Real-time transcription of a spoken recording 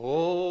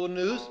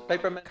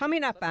newspapermen.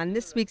 Coming up on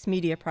this week's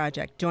Media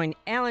Project, join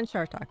Alan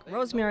Chartock,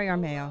 Rosemary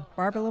Armao,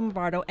 Barbara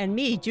Lombardo, and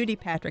me, Judy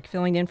Patrick,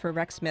 filling in for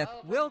Rex Smith.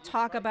 We'll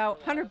talk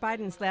about Hunter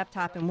Biden's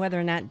laptop and whether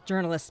or not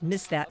journalists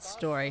missed that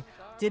story.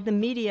 Did the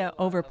media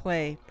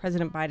overplay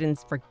President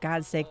Biden's "for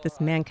God's sake, this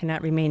man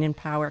cannot remain in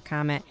power"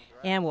 comment?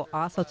 And we'll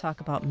also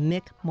talk about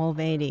Mick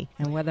Mulvaney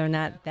and whether or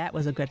not that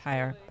was a good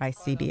hire by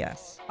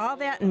CBS. All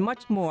that and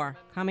much more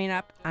coming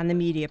up on the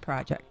Media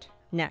Project.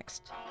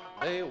 Next.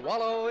 They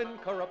wallow in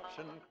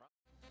corruption.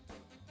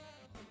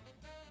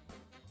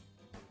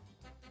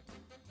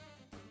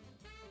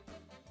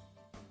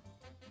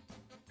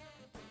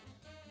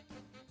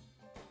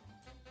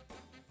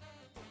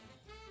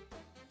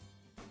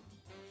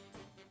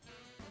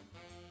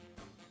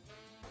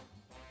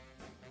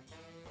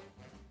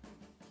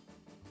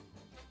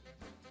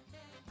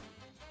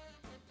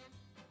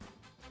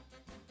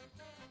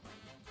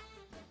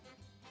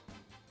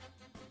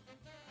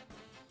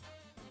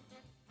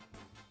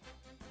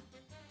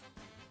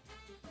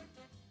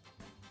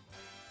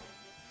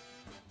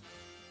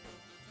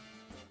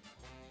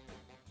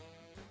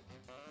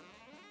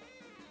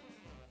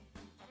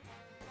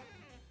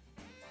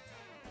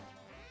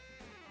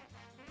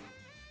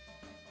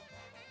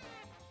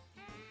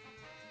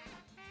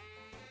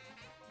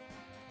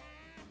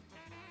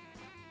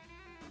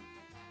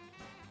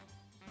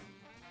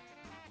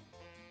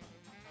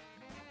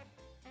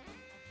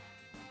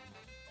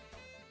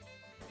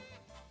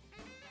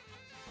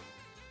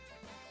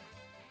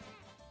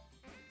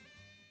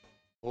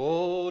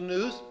 Oh,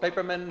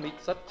 newspapermen meet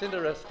such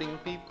interesting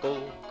people.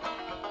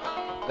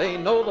 They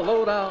know the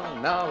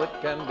lowdown, now it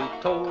can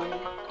be told.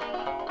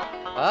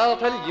 I'll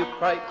tell you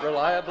quite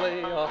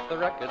reliably off the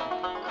record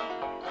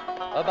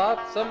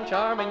about some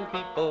charming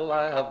people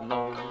I have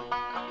known.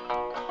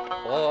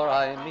 For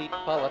I meet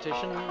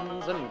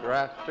politicians and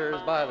grafters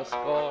by the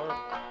score,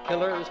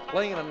 killers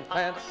plain and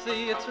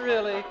fancy, it's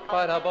really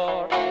quite a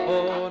bore.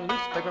 Oh,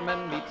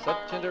 newspapermen meet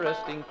such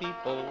interesting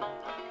people.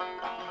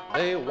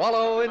 They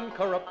wallow in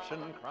corruption,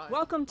 crime.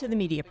 Welcome to the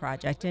Media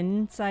Project, an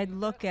inside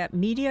look at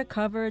media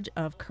coverage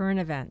of current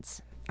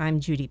events.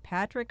 I'm Judy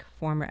Patrick,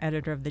 former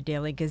editor of the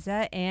Daily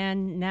Gazette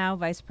and now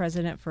vice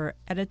president for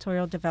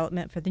editorial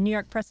development for the New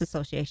York Press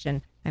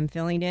Association. I'm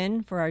filling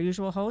in for our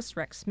usual host,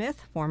 Rex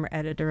Smith, former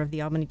editor of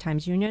the Albany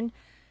Times-Union.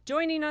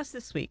 Joining us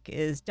this week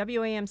is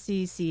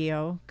WAMC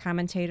CEO,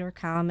 commentator,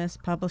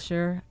 columnist,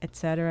 publisher,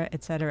 etc.,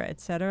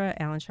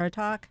 Alan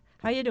Chartock.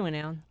 How you doing,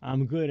 Alan?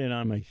 I'm good, and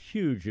I'm a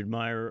huge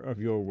admirer of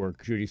your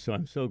work, Judy, so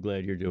I'm so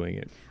glad you're doing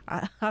it.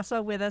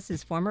 Also with us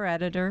is former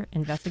editor,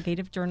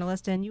 investigative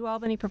journalist, and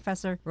UAlbany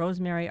professor,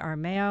 Rosemary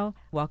Armao.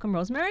 Welcome,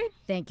 Rosemary.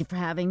 Thank you for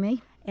having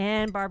me.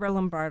 And Barbara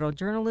Lombardo,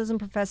 journalism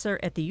professor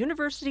at the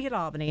University at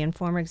Albany and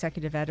former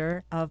executive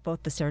editor of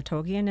both the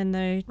Saratogian and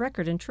the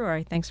Record in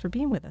Troy. Thanks for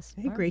being with us.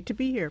 Hey, great to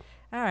be here.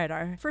 All right,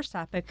 our first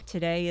topic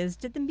today is,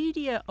 did the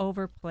media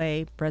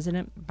overplay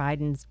President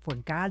Biden's "for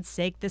God's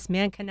sake, this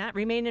man cannot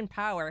remain in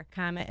power"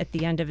 comment at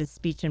the end of his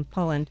speech in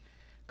Poland?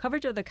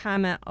 Coverage of the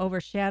comment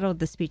overshadowed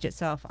the speech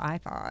itself, I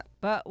thought.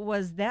 But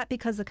was that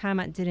because the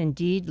comment did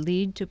indeed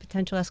lead to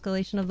potential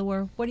escalation of the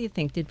war? What do you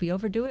think? Did we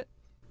overdo it?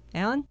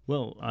 Alan?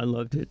 Well, I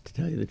loved it, to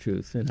tell you the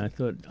truth, and I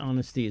thought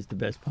honesty is the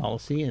best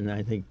policy, and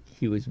I think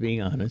he was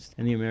being honest,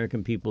 and the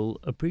American people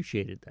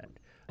appreciated that.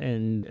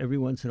 And every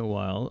once in a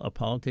while, a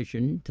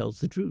politician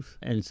tells the truth,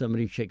 and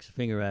somebody shakes a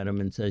finger at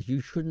him and says,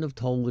 you shouldn't have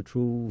told the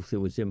truth, it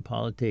was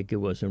impolitic, it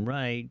wasn't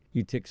right,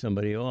 you tick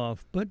somebody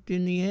off. But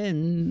in the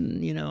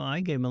end, I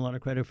gave him a lot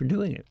of credit for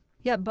doing it.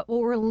 Yeah, but what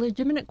were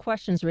legitimate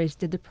questions raised?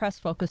 Did the press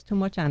focus too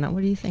much on it?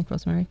 What do you think,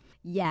 Rosemary?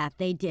 Yeah,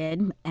 they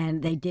did,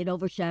 and they did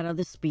overshadow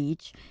the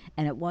speech,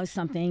 and it was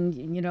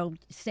something,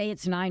 say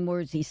it's 9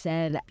 words he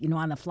said,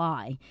 on the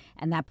fly,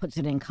 and that puts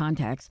it in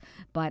context.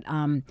 But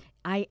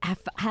I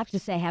have to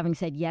say, having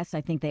said yes, I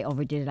think they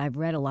overdid it. I've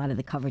read a lot of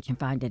the coverage and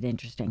find it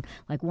interesting.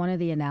 Like, one of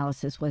the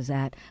analysis was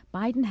that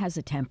Biden has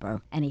a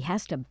temper, and he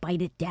has to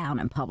bite it down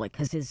in public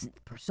because his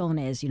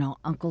persona is,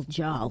 Uncle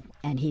Joe,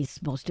 and he's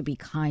supposed to be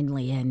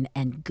kindly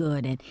and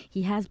good, and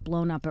he has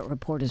blown up at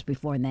reporters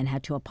before and then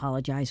had to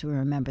apologize. We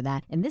remember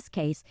that. In this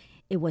case,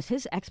 it was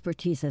his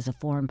expertise as a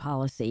foreign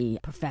policy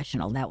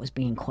professional that was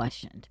being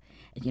questioned.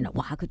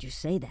 Well, how could you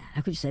say that?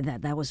 How could you say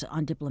that? That was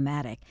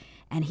undiplomatic.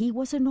 And he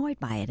was annoyed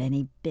by it, and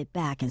he bit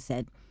back and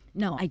said,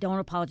 no, I don't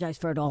apologize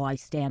for it all. I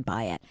stand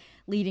by it,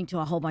 leading to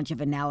a whole bunch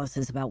of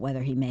analysis about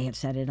whether he may have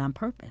said it on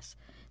purpose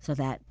so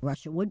that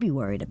Russia would be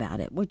worried about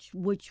it, which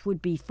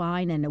would be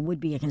fine, and it would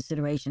be a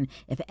consideration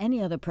if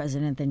any other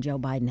president than Joe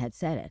Biden had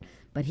said it.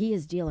 But he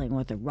is dealing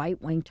with a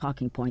right-wing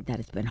talking point that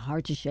it's been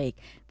hard to shake,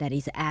 that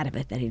he's out of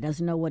it, that he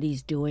doesn't know what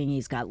he's doing,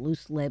 he's got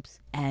loose lips,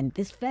 and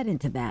this fed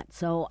into that.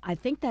 So I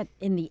think that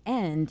in the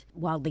end,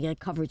 while the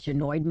coverage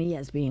annoyed me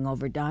as being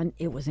overdone,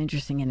 it was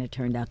interesting and it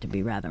turned out to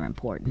be rather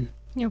important.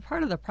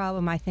 Part of the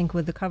problem, I think,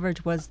 with the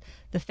coverage was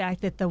the fact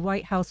that the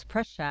White House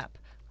press shop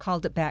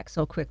called it back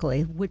so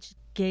quickly, which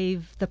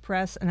gave the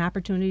press an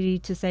opportunity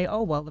to say,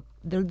 oh, well,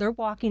 they're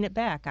walking it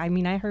back. I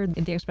mean, I heard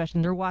the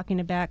expression, they're walking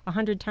it back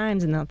 100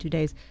 times in those 2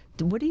 days.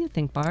 What do you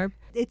think, Barb?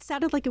 It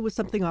sounded like it was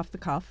something off the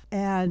cuff,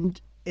 and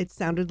it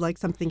sounded like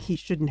something he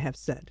shouldn't have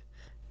said.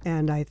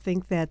 And I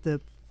think that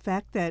the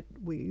fact that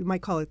you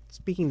might call it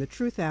speaking the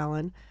truth,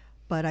 Alan,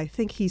 but I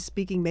think he's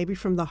speaking maybe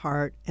from the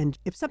heart. And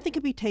if something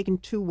can be taken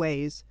two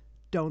ways,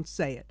 don't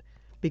say it,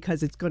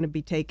 because it's going to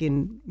be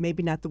taken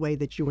maybe not the way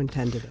that you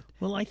intended it.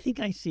 Well, I think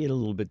I see it a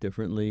little bit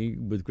differently,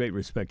 with great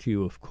respect to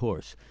you, of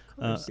course.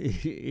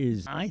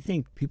 I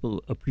think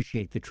people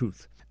appreciate the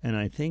truth. And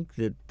I think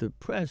that the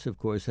press, of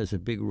course, has a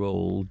big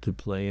role to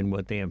play in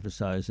what they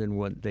emphasize and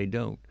what they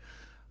don't.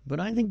 But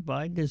I think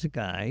Biden is a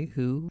guy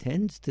who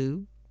tends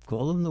to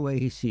call them the way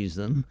he sees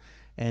them,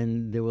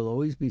 and there will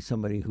always be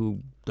somebody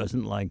who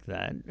doesn't like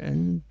that.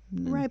 And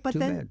right, but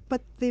bad.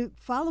 But the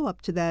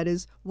follow-up to that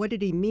is, what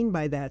did he mean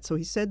by that? So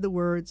he said the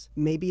words,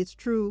 maybe it's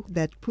true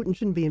that Putin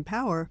shouldn't be in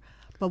power,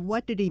 but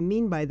what did he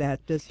mean by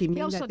that? Does he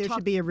mean that there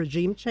should be a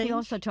regime change? He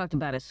also talked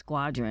about a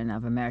squadron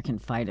of American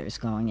fighters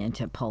going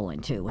into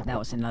Poland, too. That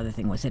was another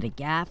thing. Was it a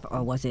gaffe,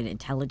 or was it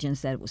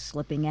intelligence that was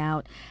slipping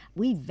out?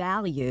 We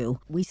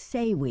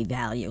say we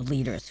value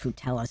leaders who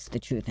tell us the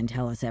truth and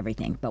tell us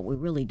everything, but we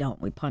really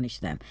don't. We punish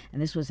them. And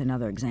this was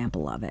another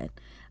example of it.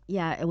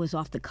 Yeah, it was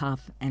off the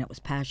cuff and it was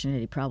passionate.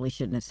 He probably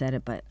shouldn't have said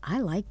it, but I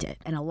liked it.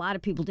 And a lot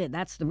of people did.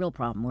 That's the real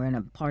problem. We're in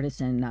a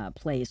partisan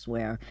place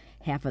where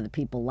half of the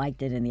people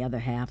liked it and the other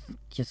half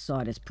just saw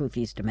it as proof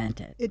he's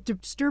demented. It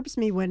disturbs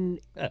me when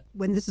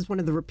this is one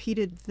of the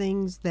repeated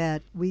things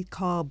that we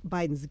call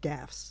Biden's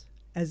gaffes,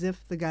 as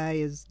if the guy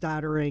is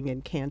doddering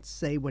and can't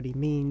say what he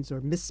means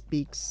or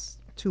misspeaks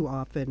too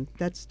often.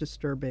 That's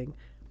disturbing.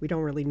 We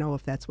don't really know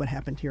if that's what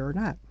happened here or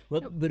not.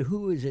 Well, but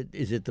who is it?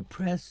 Is it the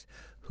press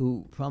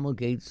who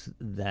promulgates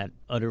that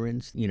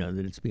utterance,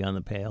 that it's beyond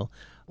the pale?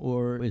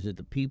 Or is it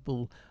the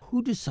people?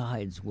 Who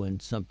decides when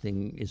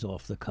something is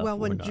off the cuff? Well,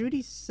 when not?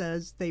 Judy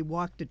says they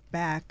walked it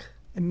back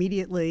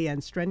immediately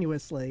and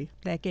strenuously,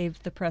 that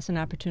gave the press an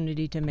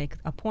opportunity to make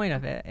a point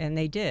of it, and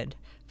they did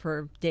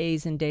for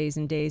days and days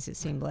and days, it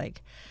seemed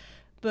like.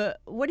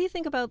 But what do you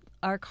think about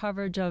our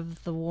coverage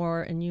of the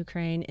war in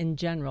Ukraine in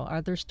general?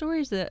 Are there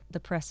stories that the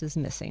press is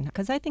missing?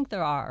 Because I think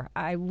there are.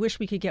 I wish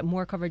we could get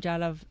more coverage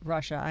out of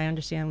Russia. I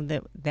understand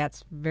that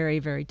that's very,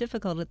 very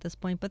difficult at this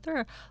point, but there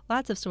are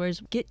lots of stories.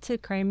 Get to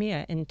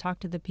Crimea and talk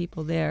to the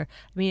people there.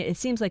 I mean, it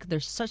seems like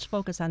there's such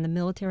focus on the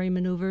military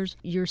maneuvers.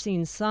 You're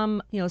seeing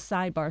some,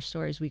 sidebar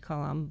stories, we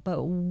call them,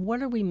 but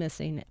what are we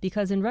missing?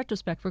 Because in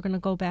retrospect, we're going to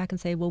go back and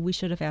say, well, we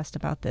should have asked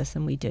about this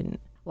and we didn't.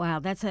 Wow,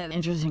 that's an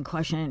interesting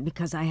question,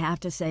 because I have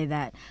to say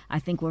that I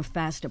think we're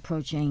fast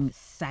approaching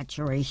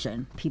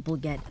saturation. People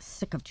get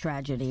sick of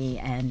tragedy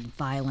and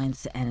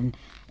violence, and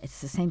it's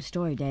the same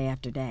story day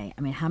after day.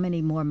 I mean, how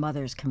many more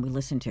mothers can we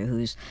listen to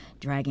who's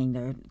dragging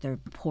their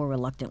poor,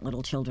 reluctant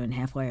little children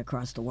halfway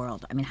across the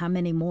world? I mean, how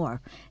many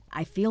more?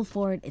 I feel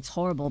for it. It's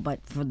horrible.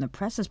 But from the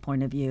press's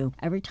point of view,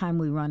 every time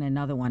we run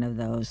another one of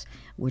those,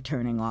 we're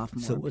turning off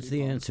more So what's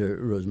people. the answer,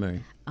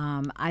 Rosemary?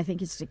 I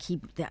think it's to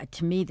keep,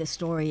 to me, the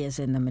story is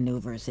in the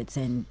maneuvers. It's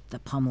in the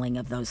pummeling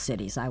of those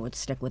cities. I would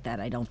stick with that.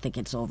 I don't think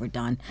it's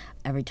overdone.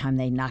 Every time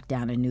they knock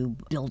down a new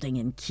building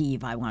in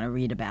Kyiv, I want to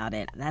read about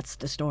it. That's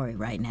the story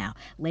right now.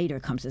 Later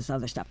comes this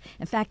other stuff.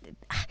 In fact,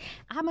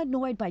 I'm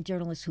annoyed by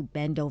journalists who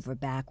bend over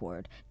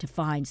backward to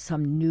find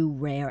some new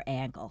rare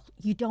angle.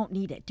 You don't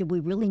need it. Do we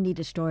really need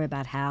a story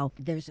about how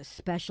there's a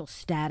special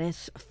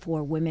status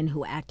for women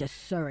who act as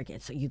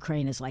surrogates? So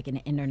Ukraine is like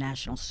an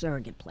international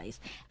surrogate place.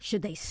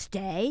 Should they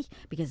stay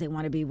because they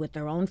want to be with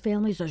their own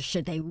families, or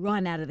should they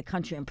run out of the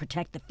country and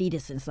protect the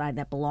fetus inside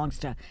that belongs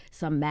to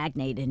some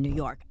magnate in New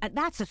York?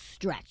 That's a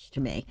stretch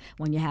to me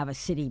when you have a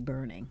city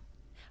burning.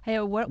 Hey,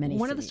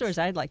 one of the stories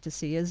I'd like to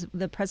see is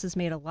the press has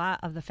made a lot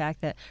of the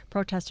fact that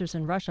protesters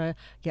in Russia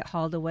get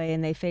hauled away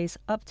and they face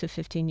up to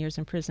 15 years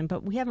in prison.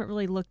 But we haven't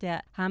really looked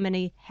at how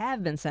many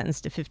have been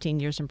sentenced to 15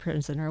 years in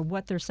prison or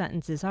what their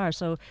sentences are.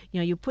 So,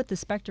 you put the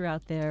specter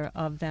out there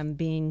of them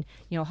being,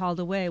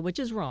 hauled away, which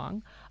is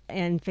wrong,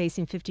 and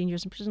facing 15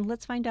 years in prison.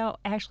 Let's find out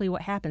actually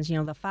what happens,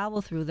 the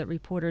follow-through that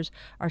reporters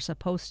are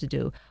supposed to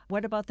do.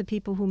 What about the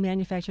people who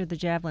manufacture the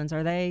javelins?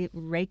 Are they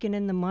raking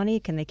in the money?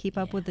 Can they keep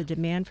up with the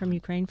demand from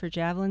Ukraine for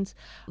javelins?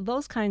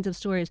 Those kinds of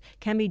stories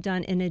can be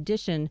done in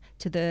addition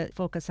to the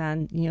focus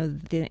on,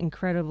 the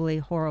incredibly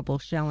horrible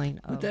shelling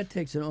of But that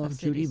takes an awful, cities.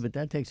 Judy, but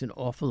that takes an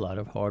awful lot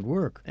of hard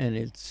work. And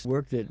it's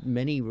work that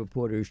many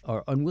reporters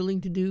are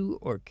unwilling to do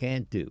or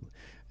can't do.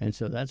 And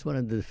so that's one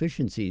of the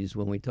deficiencies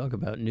when we talk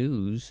about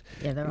news.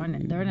 Yeah, there aren't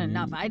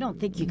enough. I don't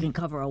think you can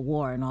cover a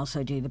war and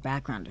also do the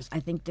backgrounders. I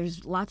think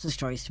there's lots of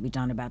stories to be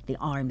done about the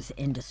arms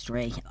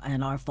industry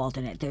and our fault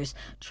in it. There's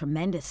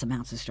tremendous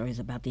amounts of stories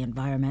about the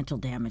environmental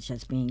damage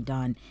that's being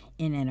done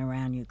in and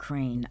around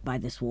Ukraine by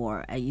this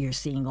war. You're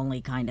seeing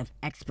only kind of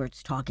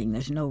experts talking.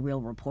 There's no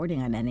real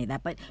reporting on any of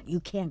that, but you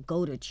can't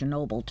go to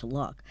Chernobyl to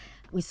look.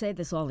 We say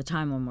this all the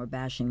time when we're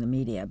bashing the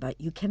media,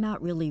 but you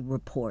cannot really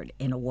report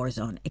in a war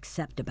zone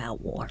except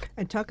about war.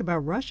 and talk about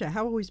Russia.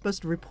 How are we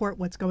supposed to report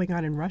what's going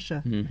on in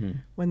Russia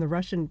when the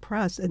Russian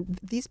press, and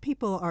these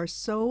people are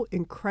so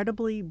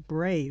incredibly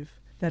brave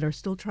that are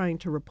still trying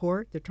to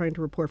report. They're trying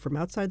to report from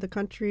outside the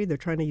country. They're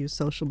trying to use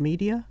social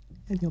media.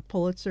 And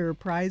Pulitzer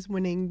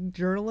Prize-winning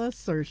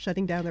journalists are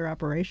shutting down their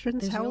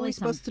operations. How are we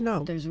supposed to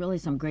know? There's really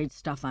some great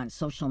stuff on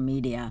social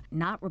media.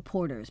 Not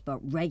reporters, but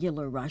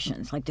regular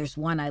Russians. Like there's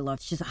one I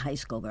love. She's a high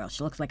school girl.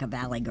 She looks like a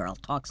valley girl,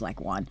 talks like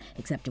one,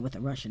 except with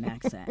a Russian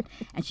accent.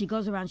 And she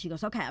goes around, she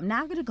goes, okay, I'm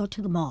now going to go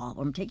to the mall.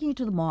 Or I'm taking you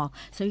to the mall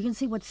so you can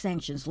see what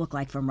sanctions look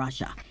like from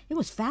Russia. It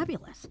was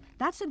fabulous.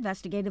 That's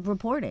investigative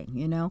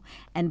reporting,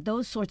 And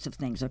those sorts of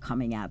things are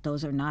coming out.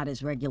 Those are not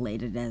as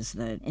regulated as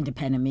the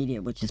independent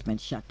media, which has been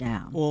shut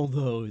down.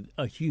 Although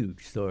a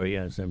huge story,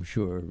 as I'm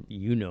sure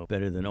you know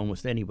better than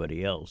almost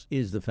anybody else,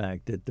 is the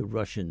fact that the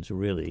Russians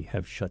really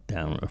have shut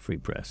down a free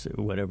press,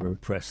 whatever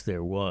press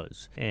there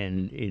was.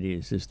 And it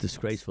is as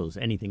disgraceful as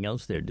anything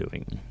else they're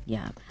doing.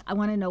 Yeah. I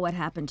want to know what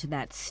happened to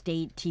that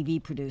state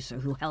TV producer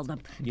who held up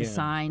the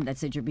sign that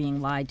said you're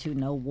being lied to,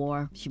 no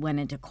war. She went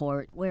into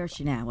court. Where is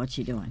she now? What's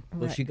she doing?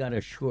 Well, she got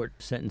a short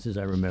sentence, as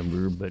I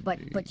remember.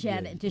 But she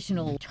had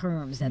additional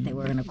terms that they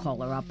were going to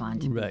call her up on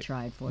to be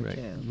tried for,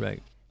 too.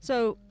 Right.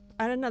 So,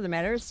 on another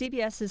matter,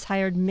 CBS has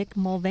hired Mick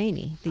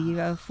Mulvaney,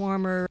 the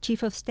former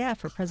chief of staff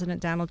for President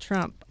Donald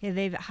Trump.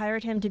 They've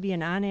hired him to be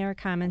an on-air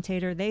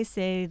commentator. They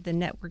say the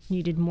network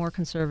needed more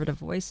conservative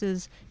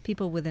voices.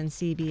 People within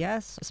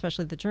CBS,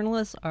 especially the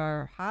journalists,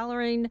 are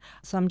hollering.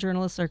 Some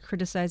journalists are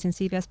criticizing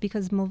CBS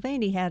because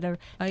Mulvaney had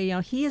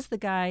he is the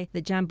guy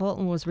that John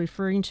Bolton was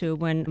referring to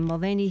when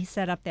Mulvaney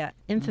set up that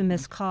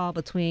infamous call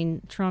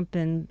between Trump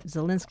and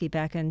Zelensky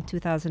back in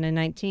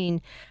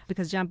 2019,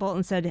 because John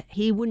Bolton said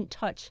he wouldn't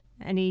touch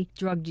any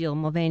drug deal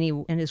Mulvaney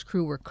and his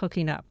crew were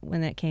cooking up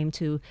when it came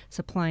to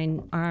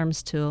supplying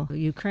arms to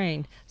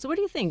Ukraine. So what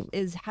do you think?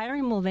 Is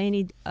hiring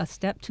Mulvaney a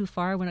step too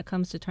far when it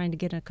comes to trying to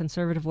get a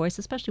conservative voice,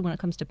 especially when it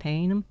comes to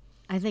paying him?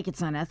 I think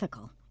it's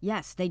unethical.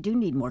 Yes, they do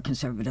need more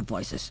conservative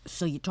voices.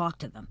 So you talk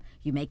to them.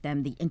 You make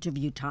them the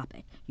interview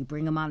topic. You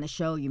bring them on the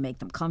show. You make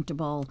them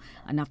comfortable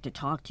enough to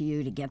talk to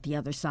you, to get the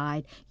other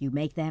side. You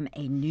make them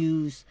a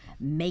news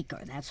maker.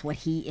 That's what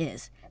he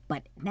is.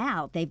 But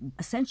now they've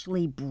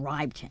essentially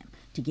bribed him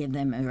to give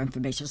them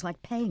information. It's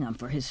like paying him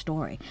for his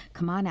story.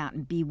 Come on out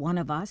and be one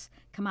of us.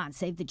 Come on,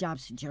 save the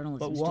jobs to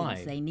journalism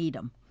students. They need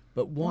them.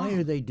 But why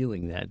are they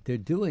doing that? They're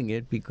doing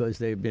it because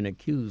they've been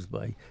accused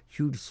by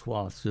huge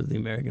swaths of the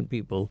American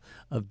people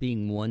of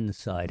being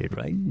one-sided,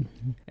 right?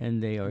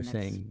 And they are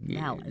saying...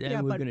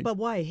 But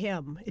why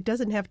him? It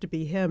doesn't have to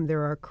be him.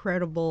 There are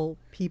credible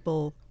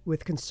people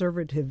with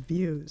conservative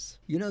views.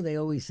 They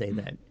always say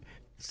that.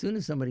 As soon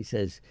as somebody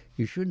says,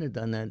 you shouldn't have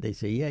done that, they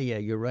say, yeah,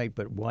 you're right,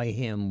 but why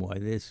him? Why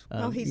this?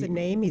 He's a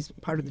name. He's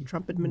part of the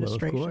Trump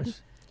administration. Well, of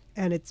course.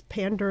 And it's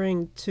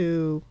pandering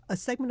to a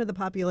segment of the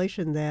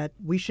population that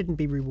we shouldn't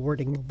be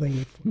rewarding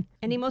Mulvaney for.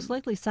 And he most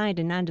likely signed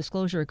a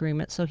non-disclosure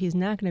agreement, so he's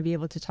not going to be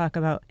able to talk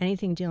about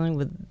anything dealing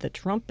with the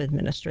Trump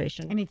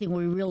administration. Anything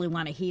we really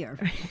want to hear.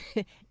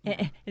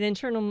 An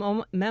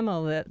internal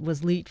memo that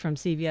was leaked from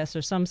CBS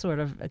or some sort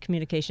of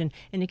communication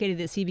indicated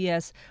that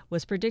CBS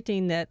was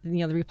predicting that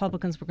the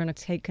Republicans were going to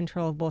take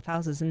control of both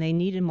houses, and they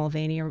needed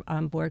Mulvaney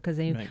on board because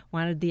they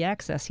wanted the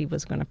access he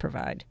was going to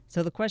provide.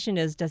 So the question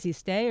is, does he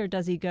stay or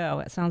does he go?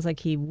 It sounds like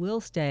he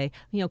will stay.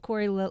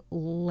 Corey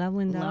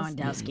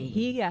Lewandowski.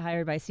 He got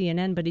hired by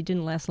CNN, but he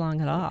didn't last long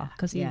at all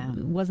because he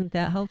wasn't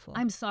that helpful.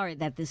 I'm sorry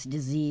that this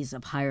disease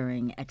of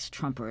hiring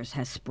ex-Trumpers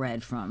has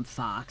spread from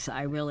Fox.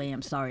 I really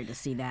am sorry to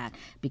see that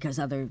because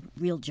other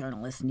real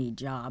journalists need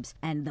jobs.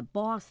 And the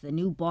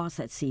new boss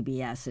at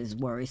CBS is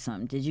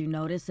worrisome. Did you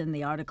notice in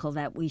the article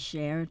that we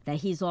shared that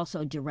he's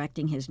also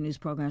directing his news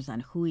programs on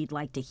who he'd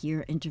like to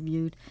hear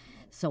interviewed?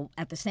 So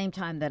at the same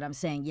time that I'm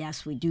saying,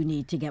 yes, we do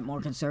need to get more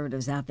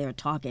conservatives out there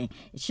talking,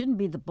 it shouldn't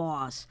be the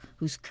boss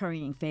who's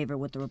currying favor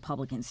with the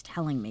Republicans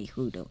telling me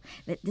who to.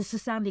 This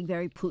is sounding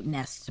very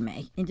Putin-esque to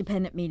me.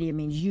 Independent media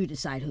means you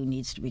decide who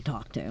needs to be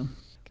talked to.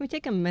 Can we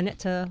take a minute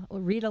to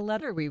read a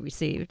letter we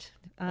received?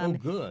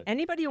 Good.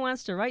 Anybody who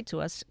wants to write to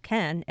us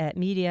can at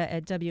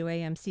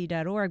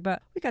media@wamc.org.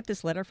 But we got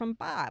this letter from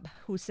Bob,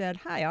 who said,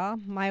 "Hi, all.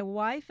 My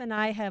wife and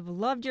I have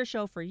loved your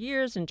show for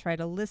years and try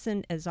to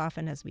listen as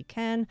often as we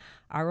can.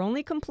 Our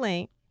only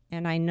complaint,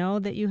 and I know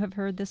that you have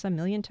heard this a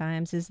million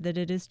times, is that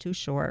it is too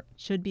short.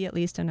 Should be at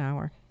least an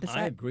hour."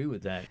 I agree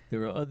with that.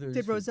 There are others.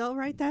 Did Roselle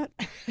write that?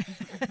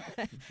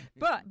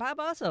 But Bob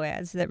also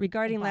adds that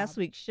regarding last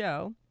week's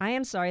show, I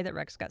am sorry that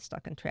Rex got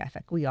stuck in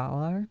traffic. We all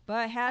are.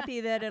 But happy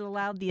that it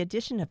allowed the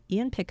addition of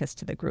Ian Pickus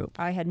to the group.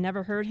 I had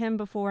never heard him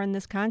before in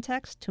this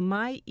context. To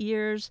my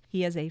ears,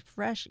 he has a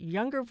fresh,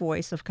 younger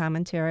voice of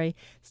commentary,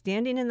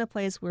 standing in the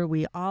place where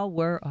we all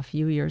were a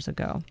few years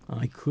ago.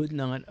 I could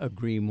not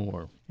agree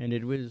more. And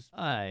it was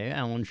I,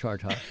 Alan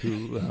Chartock,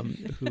 who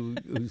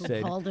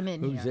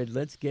said,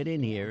 let's get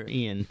in here,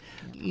 Ian.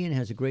 Ian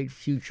has a great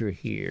future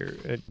here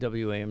at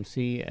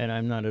WAMC, and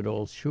I'm not at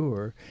all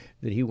sure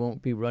that he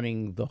won't be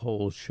running the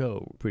whole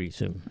show pretty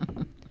soon.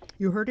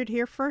 You heard it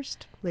here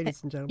first,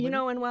 ladies and gentlemen.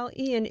 And while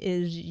Ian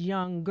is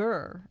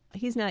younger,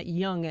 he's not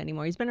young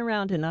anymore. He's been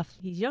around enough.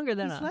 He's younger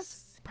than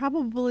us.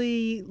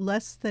 Probably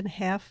less than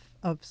half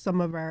of some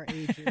of our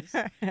ages.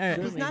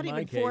 He's not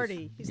even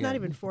 40. He's not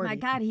even 40. My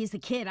God, he's a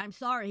kid. I'm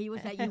sorry. He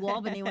was at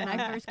Albany when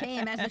I first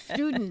came as a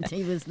student.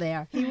 He was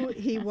there.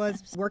 He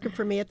was working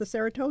for me at the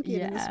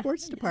Saratogian in the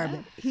sports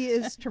department. He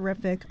is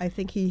terrific. I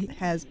think he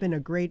has been a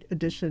great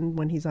addition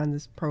when he's on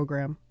this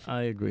program.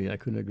 I agree. I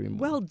couldn't agree more.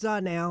 Well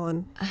done,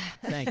 Alan.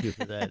 Thank you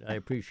for that. I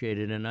appreciate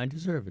it, and I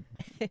deserve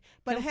it.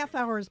 But a half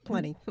hour is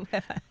plenty.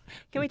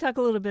 Can we talk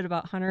a little bit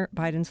about Hunter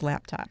Biden's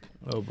laptop?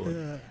 Oh,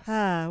 boy.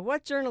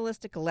 What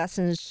journalistic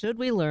lessons should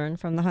we learn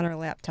from the Hunter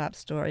laptop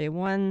story?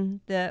 One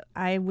that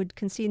I would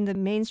concede the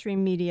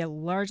mainstream media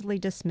largely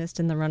dismissed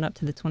in the run-up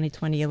to the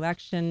 2020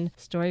 election.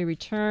 Story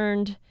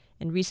returned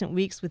in recent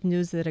weeks with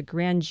news that a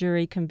grand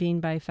jury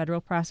convened by federal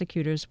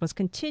prosecutors was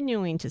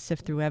continuing to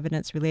sift through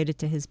evidence related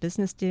to his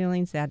business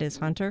dealings, that is,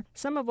 Hunter.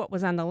 Some of what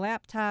was on the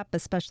laptop,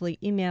 especially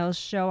emails,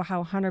 show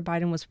how Hunter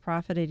Biden was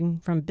profiting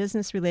from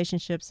business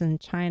relationships in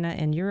China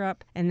and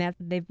Europe, and that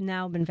they've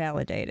now been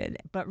validated.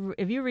 But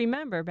if you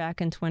remember, back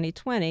in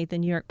 2020, the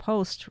New York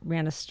Post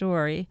ran a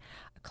story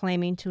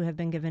claiming to have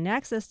been given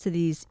access to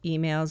these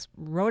emails,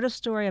 wrote a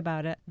story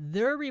about it.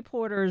 Their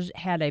reporters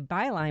had a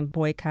byline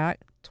boycott.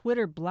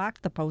 Twitter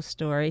blocked the Post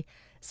story,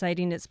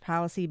 citing its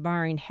policy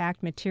barring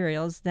hacked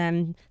materials,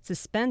 then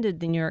suspended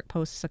the New York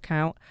Post's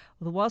account.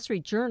 The Wall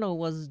Street Journal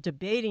was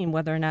debating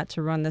whether or not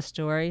to run the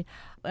story.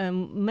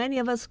 Many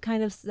of us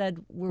kind of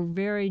said we're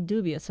very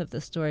dubious of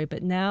the story,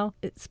 but now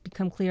it's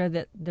become clear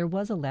that there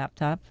was a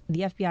laptop.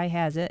 The FBI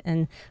has it,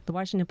 and the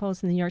Washington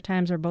Post and the New York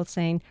Times are both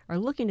are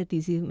looking at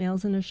these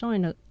emails and are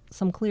showing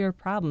some clear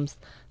problems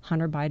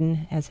Hunter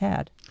Biden has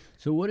had.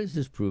 So what does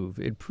this prove?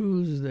 It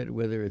proves that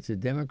whether it's a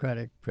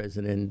Democratic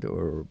president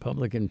or a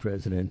Republican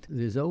president,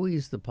 there's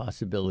always the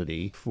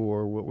possibility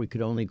for what we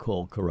could only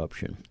call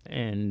corruption.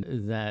 And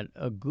that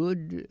a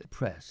good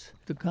press,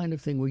 the kind of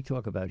thing we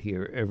talk about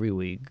here every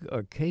week,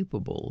 are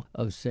capable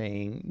of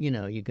saying,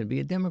 you can be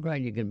a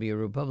Democrat, you can be a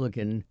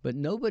Republican, but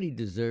nobody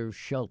deserves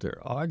shelter.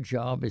 Our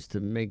job is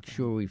to make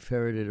sure we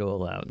ferret it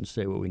all out and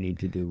say what we need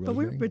to do. But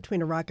we're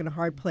between a rock and a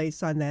hard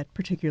place on that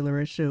particular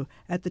issue.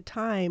 At the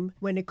time,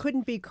 when it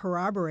couldn't be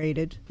corroborated,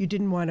 you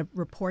didn't want to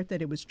report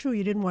that it was true.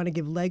 You didn't want to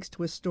give legs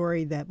to a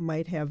story that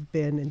might have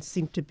been and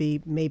seemed to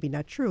be maybe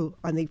not true.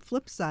 On the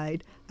flip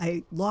side,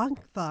 I long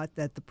thought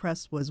that the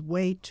press was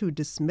way too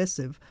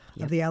dismissive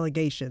of the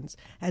allegations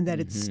and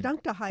that it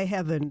stunk to high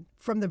heaven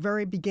from the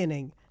very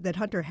beginning that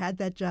Hunter had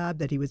that job,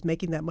 that he was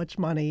making that much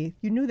money.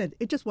 You knew that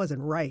it just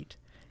wasn't right.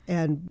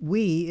 And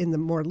we, in the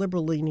more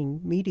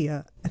liberal-leaning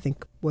media, I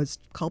think, was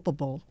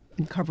culpable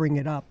in covering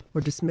it up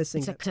or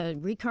dismissing it. It's a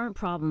recurrent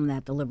problem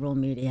that the liberal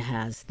media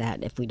has,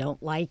 that if we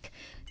don't like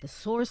the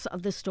source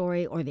of the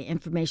story or the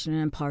information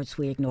in parts,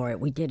 we ignore it.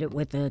 We did it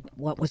with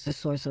what was the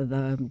source of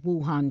the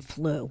Wuhan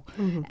flu,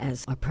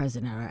 as our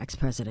president, our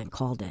ex-president,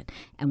 called it.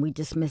 And we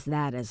dismissed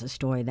that as a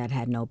story that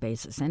had no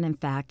basis. And in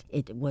fact,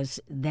 it was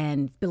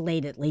then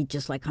belatedly,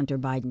 just like Hunter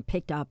Biden,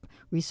 picked up,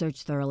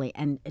 researched thoroughly,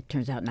 and it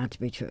turns out not to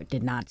be true. It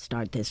did not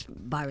start. This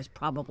virus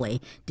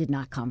probably did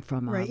not come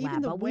from a lab.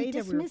 Even the but way we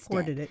that we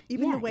reported it.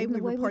 Even the way we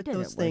report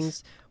those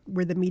things,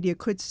 where the media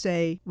could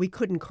say we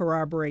couldn't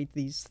corroborate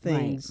these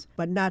things,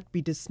 but not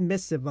be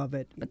dismissive of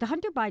it. But the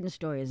Hunter Biden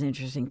story is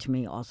interesting to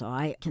me also.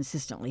 I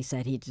consistently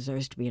said he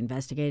deserves to be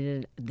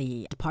investigated.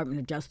 The Department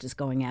of Justice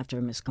going after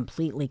him is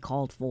completely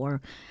called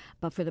for.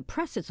 But for the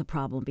press, it's a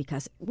problem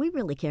because we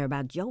really care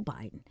about Joe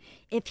Biden.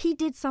 If he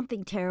did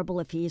something terrible,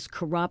 if he is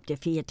corrupt,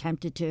 if he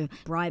attempted to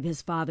bribe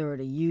his father or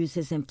to use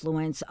his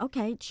influence,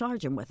 okay,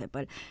 charge him with it.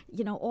 But,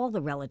 all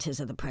the relatives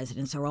of the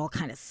presidents are all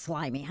kind of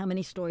slimy. How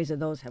many stories of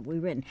those have we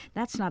written?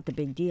 That's not the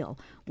big deal.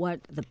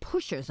 What the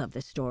pushers of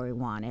the story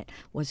wanted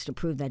was to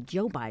prove that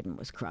Joe Biden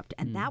was corrupt.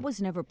 And that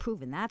was never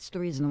proven. That's the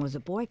reason there was a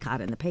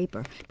boycott in the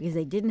paper, because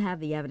they didn't have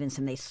the evidence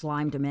and they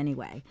slimed him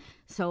anyway.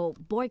 So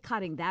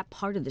boycotting that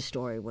part of the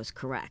story was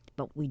correct.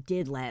 But we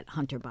did let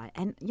Hunter by.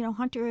 And,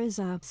 Hunter is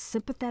a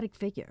sympathetic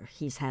figure.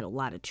 He's had a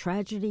lot of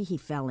tragedy. He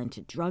fell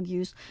into drug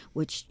use,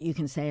 which you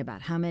can say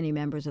about how many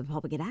members of the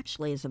public. It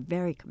actually is a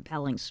very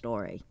compelling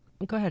story.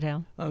 Go ahead,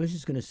 Al. I was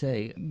just going to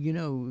say,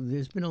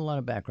 there's been a lot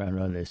of background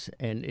on this,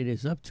 and it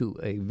is up to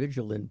a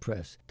vigilant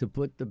press to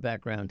put the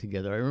background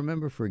together. I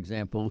remember, for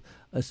example,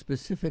 a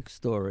specific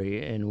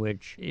story in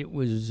which it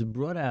was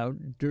brought out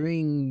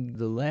during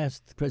the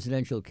last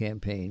presidential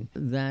campaign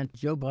that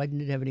Joe Biden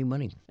didn't have any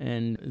money,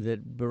 and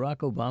that Barack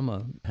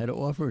Obama had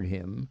offered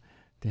him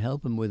to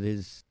help him with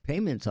his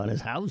payments on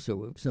his house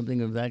or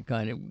something of that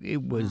kind.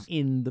 It was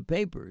in the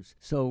papers.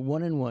 So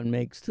 1 and 1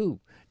 makes 2.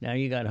 Now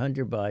you got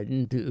Hunter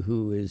Biden,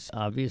 who is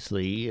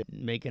obviously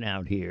making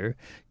out here.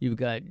 You've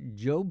got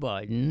Joe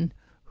Biden,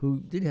 who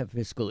did have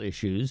fiscal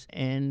issues,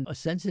 and a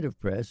sensitive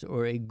press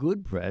or a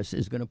good press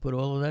is going to put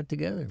all of that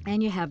together.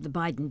 And you have the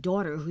Biden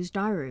daughter whose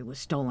diary was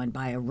stolen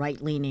by a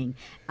right-leaning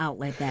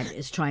outlet that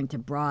is trying to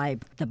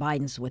bribe the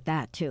Bidens with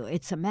that, too.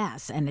 It's a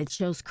mess, and it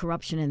shows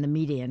corruption in the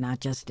media, not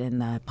just in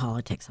the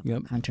politics of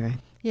the country.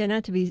 Yeah,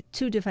 not to be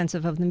too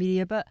defensive of the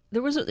media, but we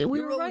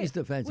You're were always right.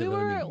 defensive of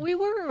the media. We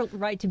were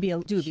right to be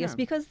dubious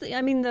because,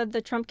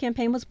 the Trump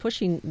campaign was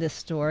pushing this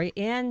story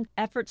and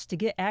efforts to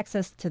get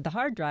access to the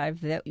hard drive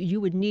that you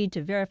would need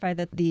to verify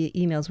that the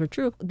emails were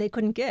true. They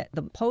couldn't get.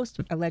 The Post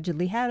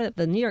allegedly had it,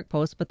 the New York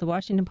Post, but the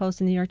Washington Post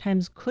and the New York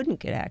Times couldn't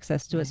get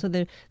access to it. So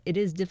it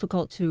is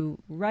difficult to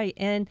write.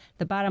 And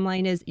the bottom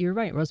line is, you're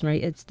right,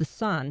 Rosemary, it's the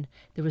son.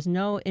 There was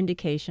no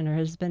indication or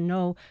has been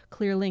no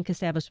clear link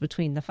established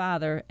between the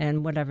father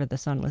and whatever the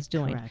son was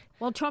doing. Correct.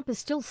 Well, Trump is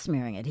still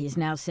smearing it. He's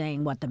now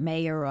saying the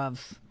mayor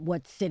of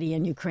what city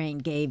in Ukraine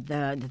gave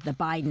the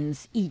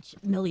Bidens each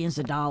millions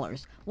of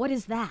dollars. What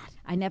is that?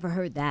 I never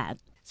heard that.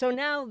 So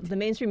now the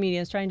mainstream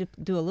media is trying to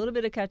do a little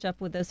bit of catch up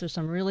with this. There's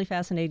some really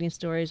fascinating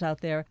stories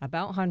out there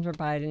about Hunter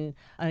Biden.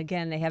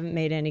 Again, they haven't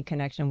made any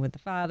connection with the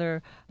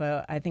father,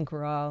 but I think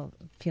we're all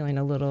feeling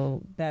a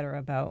little better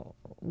about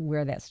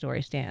where that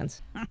story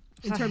stands.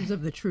 In terms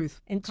of the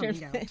truth in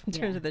terms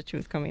of the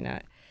truth coming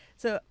out.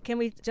 So can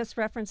we just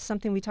reference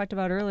something we talked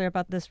about earlier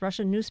about this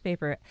Russian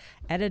newspaper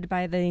edited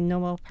by the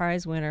Nobel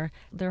Prize winner?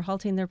 They're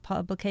halting their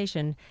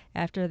publication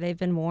after they've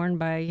been warned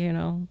by,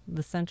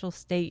 the central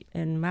state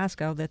in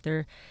Moscow that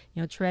they're,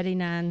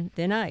 treading on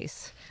thin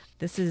ice.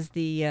 This is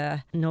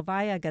the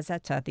Novaya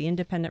Gazette, the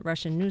independent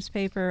Russian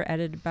newspaper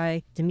edited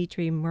by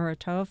Dmitry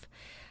Muratov.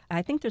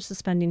 I think they're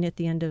suspending it at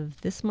the end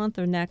of this month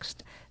or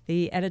next.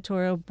 The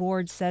editorial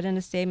board said in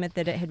a statement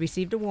that it had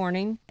received a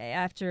warning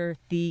after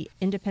the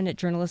independent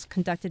journalist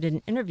conducted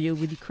an interview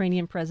with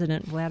Ukrainian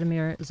President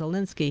Vladimir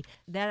Zelensky.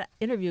 That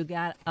interview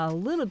got a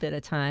little bit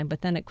of time,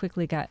 but then it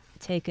quickly got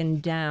taken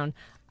down.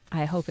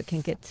 I hope it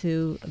can get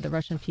to the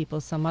Russian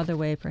people some other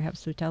way,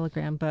 perhaps through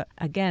Telegram. But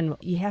again,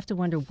 you have to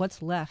wonder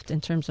what's left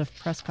in terms of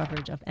press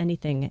coverage of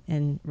anything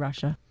in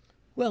Russia.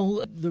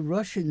 Well, the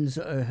Russians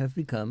have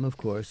become, of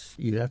course,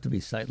 you'd have to be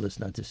sightless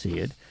not to see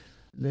it,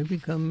 they've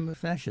become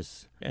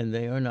fascists, and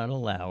they are not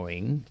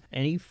allowing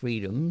any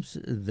freedoms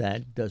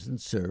that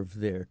doesn't serve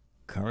their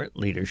current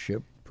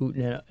leadership,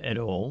 Putin at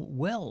all,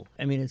 well.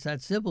 I mean, it's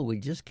that simple. We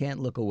just can't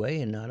look away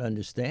and not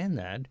understand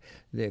that.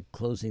 They're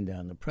closing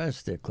down the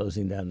press, they're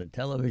closing down the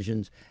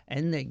televisions,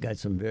 and they got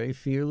some very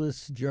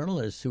fearless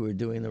journalists who are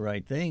doing the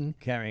right thing,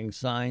 carrying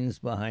signs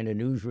behind a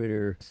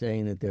newsreader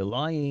saying that they're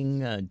lying,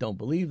 don't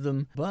believe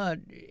them. But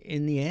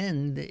in the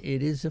end,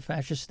 it is a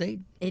fascist state.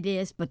 It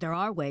is, but there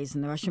are ways,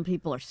 and the Russian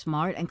people are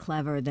smart and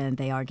clever, then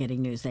they are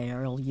getting news. They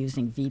are all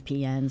using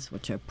VPNs,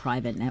 which are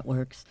private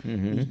networks.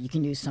 You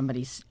can use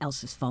somebody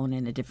else's phone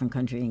in a different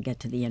country and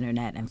get to the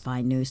internet and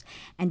find news.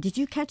 And did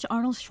you catch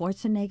Arnold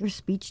Schwarzenegger's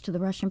speech to the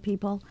Russian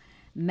people?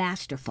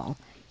 Masterful.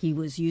 He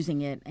was using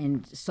it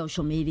in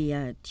social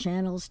media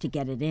channels to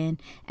get it in,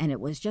 and it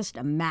was just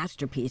a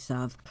masterpiece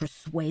of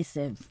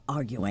persuasive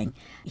arguing.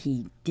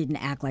 He didn't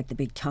act like the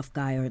big tough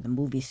guy or the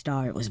movie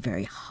star. It was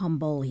very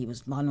humble. He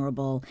was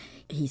vulnerable.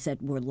 He said,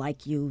 "We're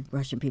like you,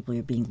 Russian people.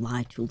 You're being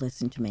lied to.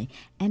 Listen to me."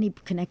 And he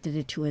connected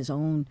it to his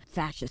own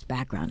fascist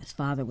background. His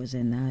father was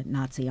in the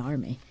Nazi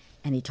army.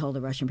 And he told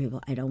the Russian people,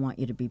 "I don't want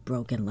you to be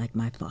broken like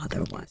my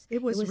father was."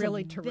 It was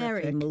really terrific.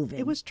 Very moving.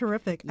 It was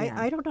terrific. Yeah.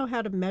 I don't know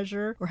how to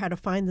measure or how to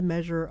find the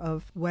measure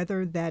of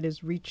whether that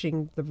is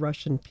reaching the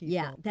Russian people.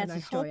 Yeah, that's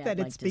and a story I hope that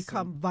I'd it's like to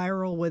become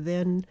viral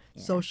within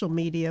social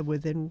media,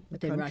 within the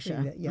country.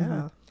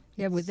 Russia.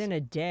 Yeah, within a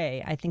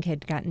day, I think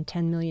had gotten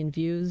 10 million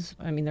views.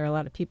 I mean, there are a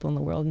lot of people in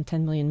the world, and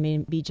 10 million may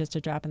be just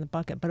a drop in the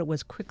bucket, but it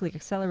was quickly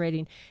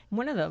accelerating. And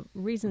one of the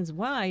reasons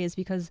why is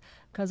because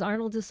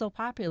Arnold is so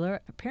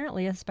popular,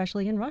 apparently,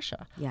 especially in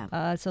Russia.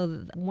 Yeah.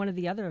 So one of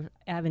the other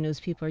avenues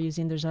people are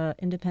using, there's an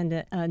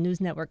independent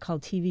news network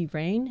called TV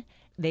Rain.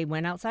 They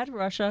went outside of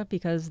Russia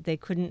because they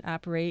couldn't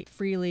operate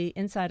freely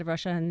inside of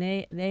Russia, and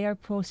they are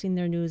posting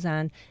their news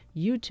on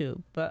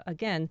YouTube. But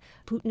again,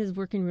 Putin is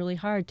working really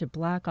hard to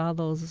block all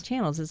those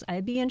channels.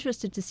 I'd be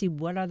interested to see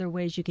what other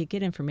ways you could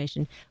get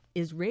information.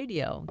 Is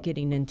radio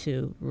getting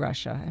into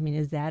Russia? I mean,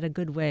 is that a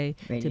good way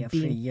Radio to be?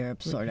 Free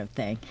Europe sort of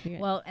thing. Yeah.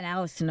 Well, and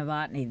Alison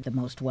Novotny, the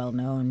most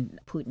well-known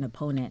Putin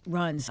opponent,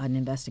 runs an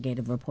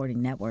investigative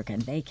reporting network,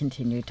 and they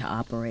continue to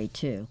operate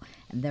too,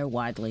 and they're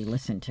widely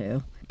listened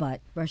to.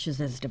 But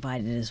Russia's as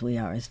divided as we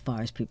are as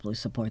far as people who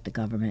support the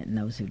government and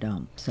those who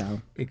don't.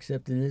 So,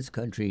 except in this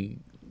country,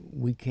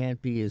 we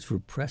can't be as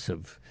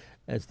repressive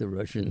as the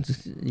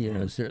Russians,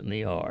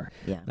 certainly are.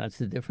 Yeah. That's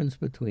the difference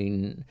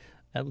between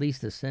at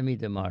least a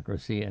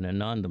semi-democracy and a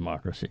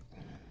non-democracy.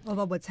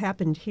 Although what's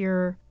happened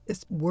here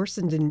is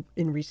worsened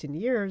in recent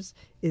years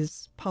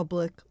is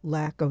public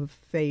lack of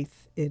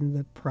faith in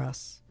the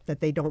press. that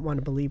they don't want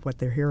to believe what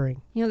they're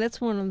hearing. You know, that's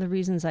one of the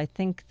reasons I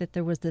think that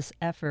there was this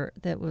effort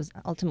that was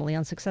ultimately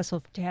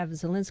unsuccessful to have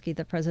Zelensky,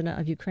 the president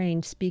of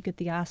Ukraine, speak at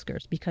the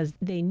Oscars, because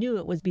they knew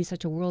it would be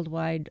such a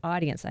worldwide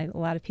audience. A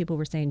lot of people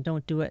were saying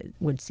don't do it,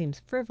 would seem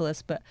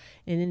frivolous,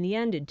 and in the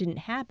end it didn't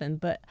happen.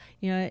 But,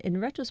 you know, in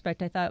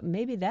retrospect, I thought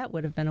maybe that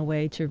would have been a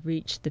way to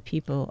reach the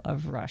people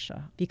of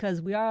Russia,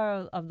 because we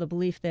are of the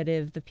belief that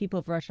if the people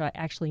of Russia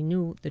actually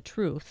knew the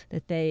truth,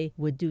 that they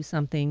would do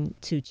something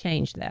to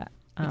change that.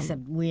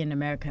 Except we in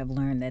America have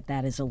learned that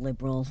that is a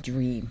liberal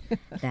dream,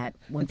 that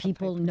when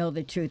people know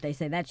the truth, they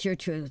say, that's your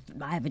truth.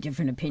 I have a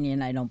different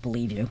opinion. I don't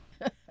believe you.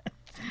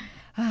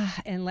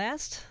 And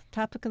last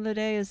topic of the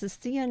day is the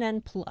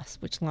CNN Plus,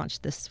 which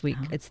launched this week.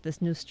 It's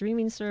this new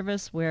streaming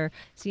service where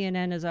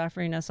CNN is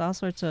offering us all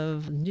sorts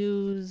of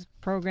news,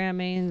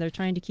 programming. They're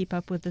trying to keep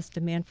up with this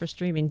demand for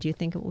streaming. Do you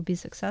think it will be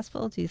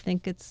successful? Do you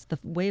think it's the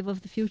wave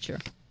of the future?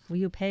 Will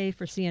you pay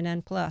for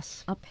CNN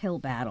Plus? Uphill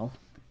battle.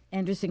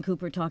 Anderson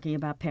Cooper talking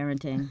about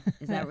parenting.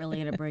 Is that really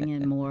going to bring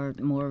in more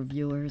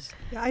viewers?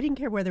 Yeah, I didn't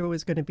care whether it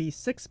was going to be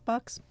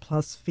 $6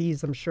 plus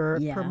fees, I'm sure,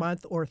 per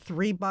month, or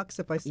 $3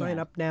 if I sign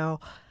up now.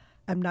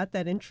 I'm not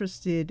that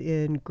interested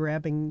in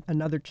grabbing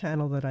another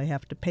channel that I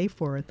have to pay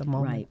for at the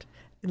moment. Right.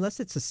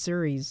 Unless it's a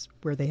series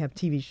where they have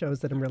TV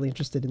shows that I'm really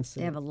interested in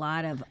seeing. They have a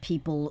lot of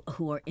people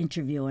who are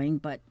interviewing,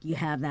 but you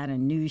have that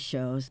in news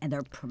shows, and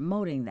they're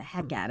promoting the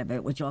heck out of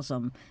it, which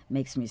also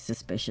makes me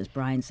suspicious.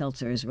 Brian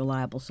Seltzer's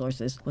Reliable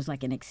Sources was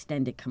like an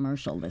extended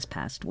commercial this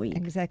past week.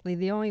 Exactly.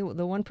 The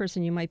one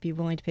person you might be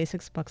willing to pay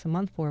 $6 a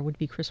month for would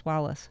be Chris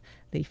Wallace,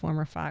 the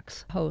former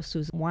Fox host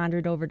who's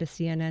wandered over to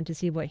CNN to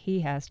see what he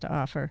has to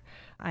offer.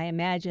 I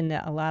imagine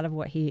that a lot of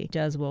what he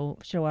does will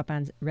show up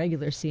on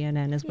regular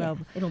CNN as well.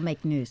 It'll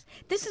make news.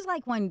 This is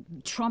like when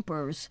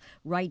Trumpers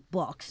write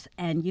books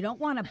and you don't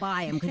want to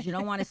buy them because you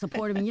don't want to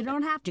support them, and you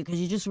don't have to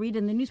because you just read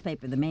in the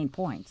newspaper the main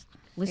points.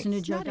 Listen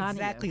to Joe Donahue. Not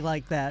exactly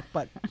like that,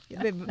 but...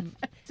 Yeah.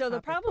 So the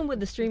problem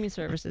with the streaming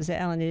services,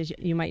 Alan, is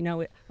you might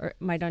know it or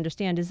might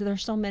understand, is that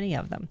there's so many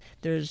of them.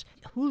 There's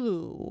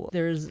Hulu,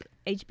 there's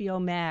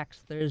HBO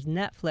Max, there's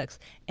Netflix,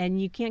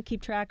 and you can't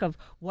keep track of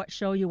what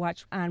show you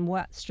watch on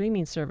what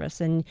streaming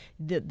service, and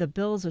the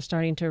bills are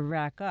starting to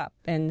rack up.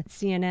 And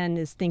CNN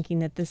is thinking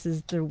that this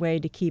is their way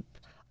to keep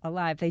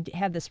alive. They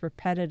have this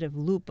repetitive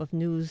loop of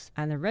news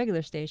on the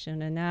regular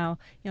station, and now,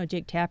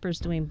 Jake Tapper's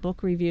doing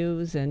book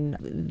reviews, and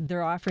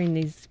they're offering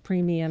these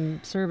premium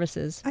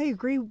services. I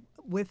agree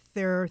with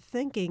their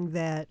thinking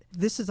that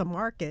this is a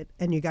market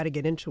and you got to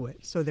get into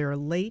it. So they're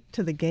late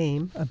to the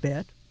game a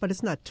bit, but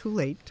it's not too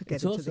late to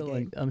get into the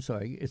game.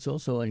 It's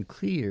also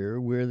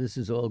unclear where this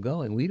is all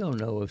going. We don't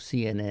know if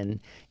CNN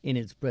in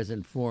its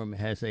present form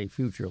has a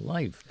future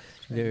life.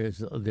 There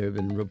have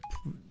been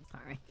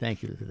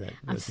Thank you for that.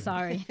 I'm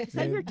sorry. Is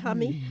that your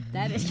tummy?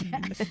 That is.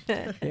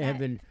 There have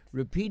been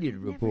repeated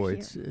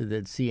reports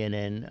that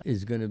CNN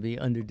is going to be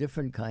under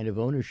different kind of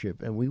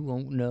ownership, and we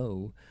won't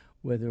know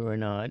whether or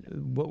not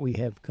what we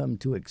have come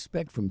to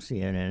expect from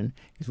CNN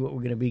is what we're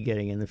going to be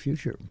getting in the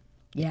future.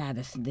 Yeah,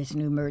 this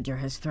new merger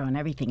has thrown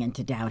everything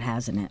into doubt,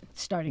 hasn't it?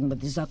 Starting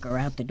with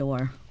Zucker out the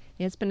door.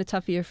 It's been a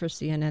tough year for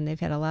CNN. They've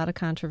had a lot of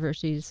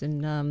controversies,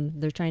 and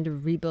they're trying to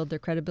rebuild their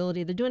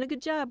credibility. They're doing a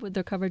good job with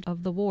their coverage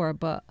of the war,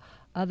 but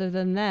other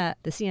than that,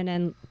 the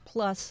CNN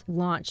Plus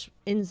launch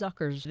in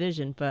Zucker's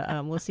vision, but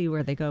we'll see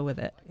where they go with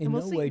it. In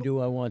no way do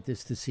I want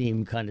this to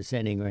seem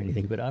condescending or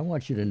anything, but I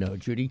want you to know,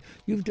 Judy,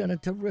 you've done a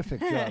terrific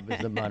job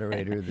as the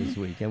moderator this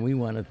week, and we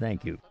want to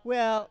thank you.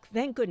 Well,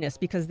 thank goodness,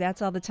 because that's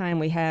all the time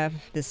we have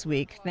this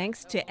week.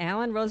 Thanks to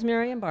Alan,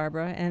 Rosemary, and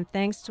Barbara, and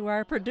thanks to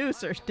our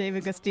producer,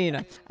 David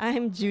Gustina.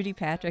 I'm Judy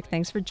Patrick.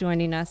 Thanks for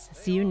joining us.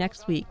 See you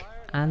next week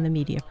on The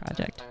Media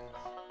Project.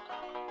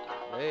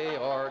 They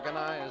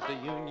organized a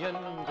union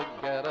to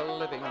get a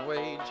living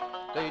wage.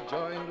 They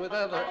joined with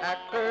other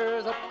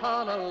actors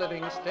upon a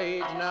living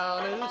stage.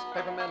 Now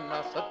newspapermen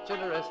are such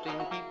interesting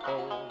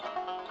people.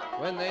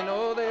 When they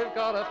know they've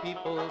got a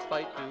people's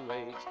fight to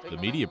wage. The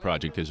Media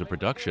Project is a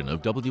production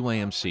of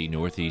WAMC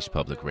Northeast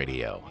Public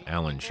Radio.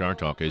 Alan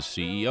Chartock is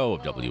CEO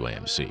of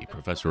WAMC,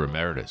 Professor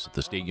Emeritus at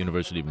the State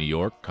University of New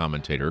York,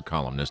 commentator,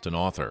 columnist, and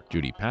author.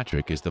 Judy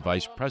Patrick is the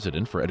Vice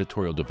President for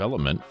Editorial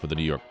Development for the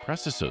New York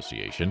Press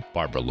Association.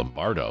 Barbara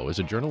Lombardo is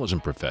a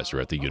journalism professor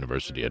at the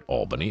University at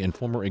Albany and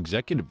former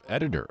executive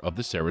editor of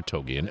the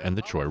Saratogian and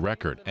the Troy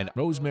Record. And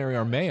Rosemary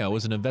Armao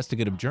is an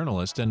investigative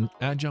journalist and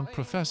adjunct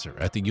professor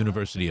at the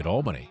University at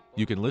Albany.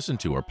 You can listen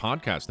to or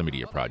podcast The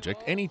Media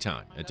Project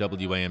anytime at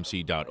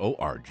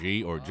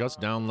WAMC.org or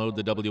just download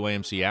the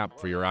WAMC app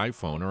for your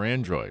iPhone or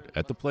Android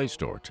at the Play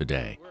Store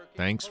today.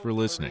 Thanks for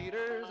listening.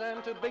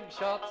 And to big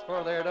shots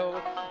for their dough.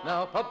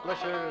 Now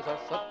publishers are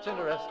such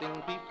interesting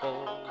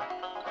people.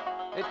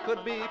 It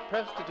could be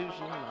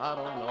prostitution, I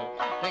don't know.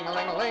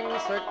 Ting-a-ling-a-ling,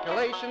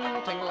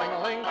 circulation,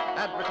 ting-a-ling-a-ling,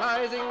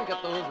 advertising,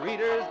 get those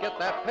readers, get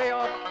that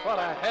payoff. What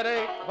a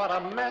headache, what a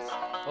mess.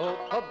 Oh,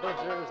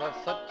 publishers are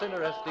such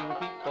interesting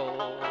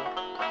people.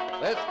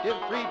 Let's give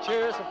 3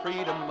 cheers for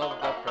freedom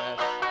of the press.